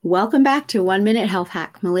Welcome back to 1 Minute Health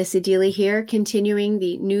Hack. Melissa Deely here, continuing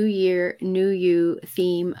the New Year, New You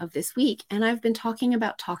theme of this week. And I've been talking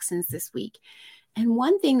about toxins this week. And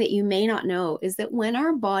one thing that you may not know is that when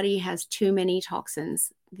our body has too many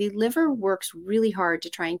toxins, the liver works really hard to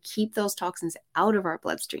try and keep those toxins out of our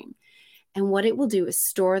bloodstream. And what it will do is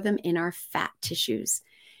store them in our fat tissues.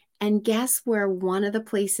 And guess where one of the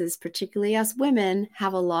places, particularly us women,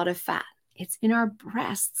 have a lot of fat? It's in our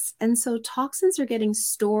breasts. And so toxins are getting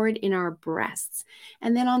stored in our breasts.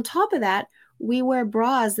 And then on top of that, we wear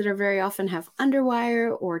bras that are very often have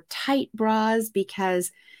underwire or tight bras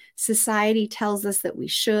because society tells us that we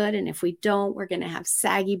should. And if we don't, we're going to have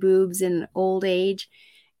saggy boobs in old age.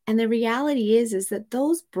 And the reality is that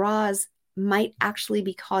those bras might actually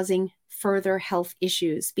be causing further health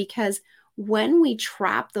issues because when we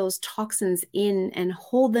trap those toxins in and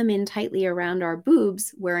hold them in tightly around our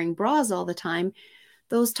boobs, wearing bras all the time,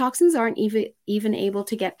 those toxins aren't even able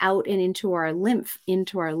to get out and into our lymph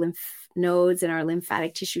nodes and our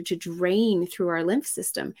lymphatic tissue to drain through our lymph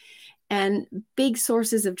system. And big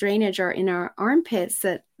sources of drainage are in our armpits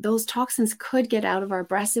that those toxins could get out of our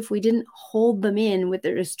breasts if we didn't hold them in with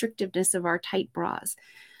the restrictiveness of our tight bras.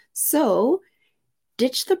 So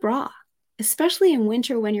ditch the bra. Especially in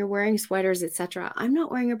winter when you're wearing sweaters, etc. I'm not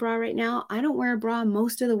wearing a bra right now. I don't wear a bra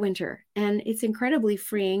most of the winter, and it's incredibly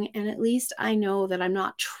freeing. And at least I know that I'm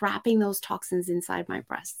not trapping those toxins inside my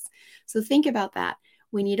breasts. So think about that.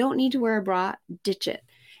 When you don't need to wear a bra, ditch it.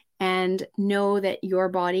 And know that your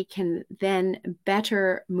body can then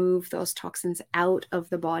better move those toxins out of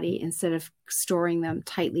the body instead of storing them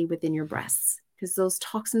tightly within your breasts. Because those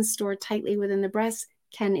toxins stored tightly within the breasts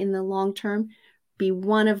can, in the long term, be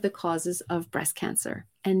one of the causes of breast cancer,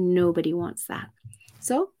 and nobody wants that.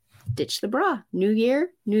 So ditch the bra. New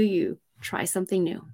year, new you. Try something new.